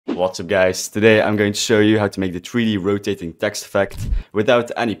What's up guys, today I'm going to show you how to make the 3D rotating text effect without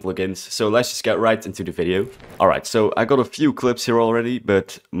any plugins, so let's just get right into the video. Alright, so I got a few clips here already,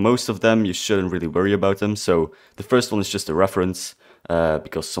 but most of them you shouldn't really worry about them. So the first one is just a reference,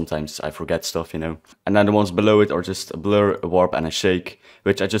 because sometimes I forget stuff, you know. And then the ones below it are just a blur, a warp and a shake,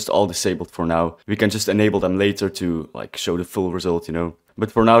 which I just all disabled for now. We can just enable them later to like show the full result, you know.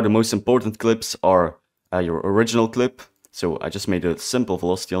 But for now the most important clips are your original clip. So I just made a simple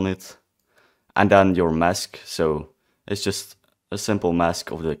velocity on it, and then your mask. So it's just a simple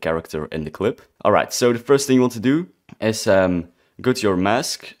mask of the character in the clip. Alright, so the first thing you want to do is go to your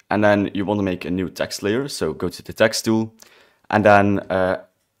mask, and then you want to make a new text layer. So go to the text tool, and then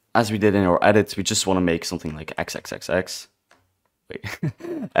as we did in our edit, we just want to make something like XXXX. Wait,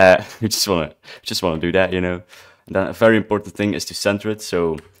 we just want to do that, you know. And then a very important thing is to center it.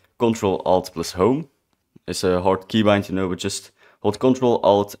 So Control Alt plus Home. It's a hard keybind, you know, but just hold Control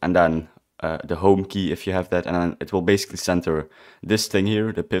Alt and then the home key if you have that, and then it will basically center this thing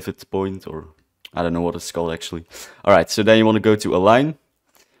here, the pivot point, or I don't know what it's called actually. Alright, so then you want to go to Align,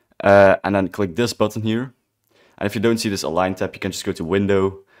 and then click this button here. And if you don't see this Align tab, you can just go to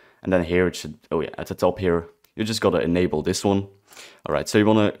Window, and then here it should, oh yeah, at the top here, you just gotta enable this one. Alright, so you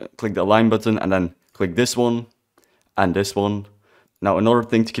want to click the Align button, and then click this one, and this one. Now another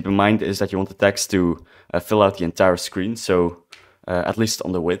thing to keep in mind is that you want the text to fill out the entire screen, so at least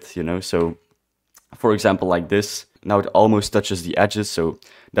on the width, you know. So for example like this, now it almost touches the edges, so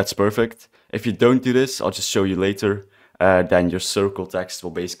that's perfect. If you don't do this, I'll just show you later, then your circle text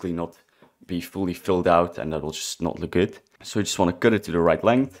will basically not be fully filled out, and that will just not look good. So you just want to cut it to the right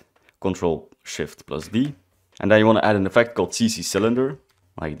length, Control Shift plus D, and then you want to add an effect called CC Cylinder,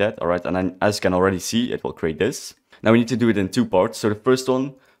 like that. Alright, and then as you can already see, it will create this. Now we need to do it in two parts. So the first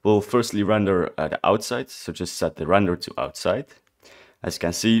one will firstly render the outside. So just set the render to outside. As you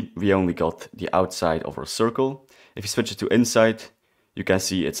can see, we only got the outside of our circle. If you switch it to inside, you can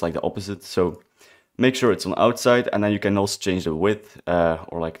see it's like the opposite. So make sure it's on outside, and then you can also change the width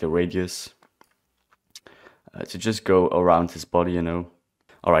or like the radius to just go around his body, you know.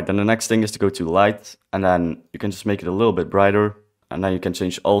 Alright, then the next thing is to go to light, and then you can just make it a little bit brighter, and then you can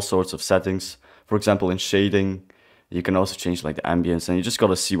change all sorts of settings. For example, in shading, you can also change like the ambience, and you just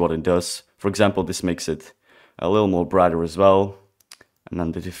gotta see what it does. For example, this makes it a little more brighter as well. And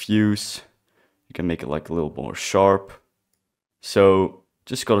then the diffuse, you can make it like a little more sharp. So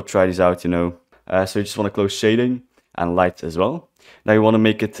just gotta try these out, you know. So you just wanna close shading and light as well. Now you wanna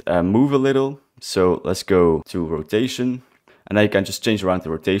make it move a little. So let's go to rotation, and now you can just change around the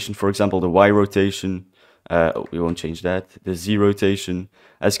rotation. For example, the Y rotation, we won't change that. The Z rotation,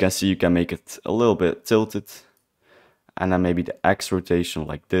 as you can see, you can make it a little bit tilted. And then maybe the X rotation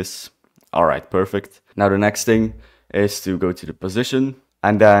like this. Alright, perfect. Now the next thing is to go to the position,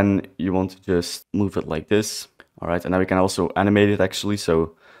 and then you want to just move it like this. Alright, and now we can also animate it actually.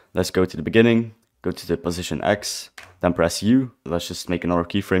 So let's go to the beginning, go to the position X, then press U. Let's just make another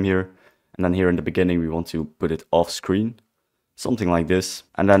keyframe here. And then here in the beginning we want to put it off screen, something like this.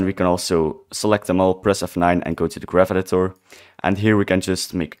 And then we can also select them all, press F9 and go to the graph editor. And here we can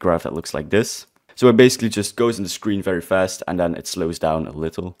just make a graph that looks like this. So it basically just goes in the screen very fast, and then it slows down a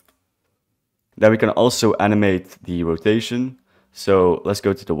little. Then we can also animate the rotation. So let's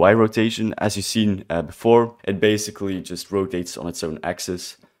go to the Y rotation. As you've seen before, it basically just rotates on its own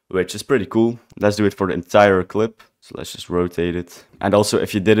axis, which is pretty cool. Let's do it for the entire clip. So let's just rotate it. And also,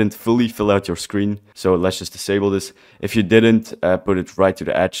 if you didn't fully fill out your screen, so let's just disable this. If you didn't put it right to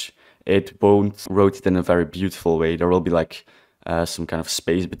the edge, it won't rotate in a very beautiful way. There will be like some kind of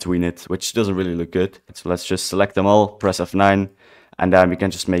space between it, which doesn't really look good. So let's just select them all, press F9, and then we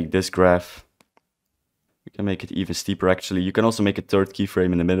can just make this graph. We can make it even steeper actually. You can also make a third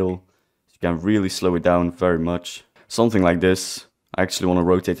keyframe in the middle. You can really slow it down very much. Something like this. I actually want to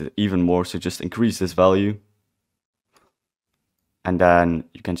rotate it even more, so just increase this value. And then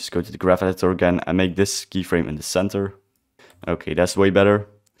you can just go to the graph editor again and make this keyframe in the center. Okay, that's way better.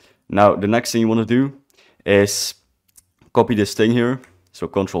 Now the next thing you want to do is copy this thing here, so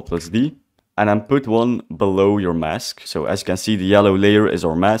Control plus D, and then put one below your mask. So as you can see, the yellow layer is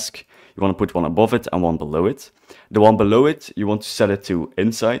our mask. You want to put one above it and one below it. The one below it, you want to set it to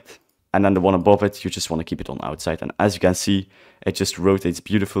inside, and then the one above it, you just want to keep it on outside. And as you can see, it just rotates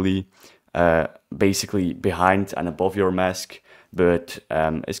beautifully, basically behind and above your mask, but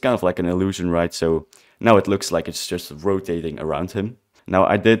it's kind of like an illusion, right? So now it looks like it's just rotating around him. Now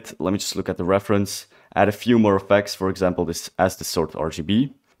let me just look at the reference, add a few more effects, for example, this as the sort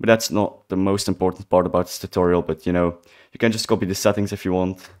RGB, but that's not the most important part about this tutorial. But you know, you can just copy the settings if you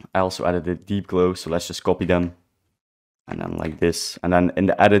want. I also added a deep glow, so let's just copy them. and then like this. And then in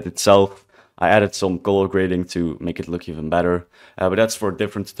the edit itself, I added some color grading to make it look even better. But that's for a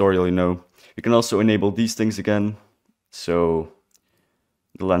different tutorial, you know. You can also enable these things again. So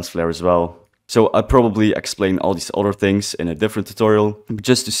the lens flare as well. So I'll probably explain all these other things in a different tutorial,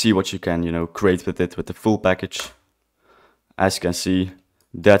 just to see what you can, you know, create with it with the full package. As you can see,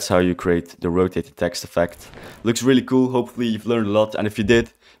 that's how you create the rotated text effect. Looks really cool. Hopefully you've learned a lot, and if you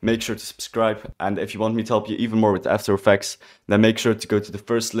did, make sure to subscribe. And if you want me to help you even more with After Effects, then make sure to go to the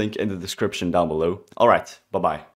first link in the description down below. Alright, bye bye.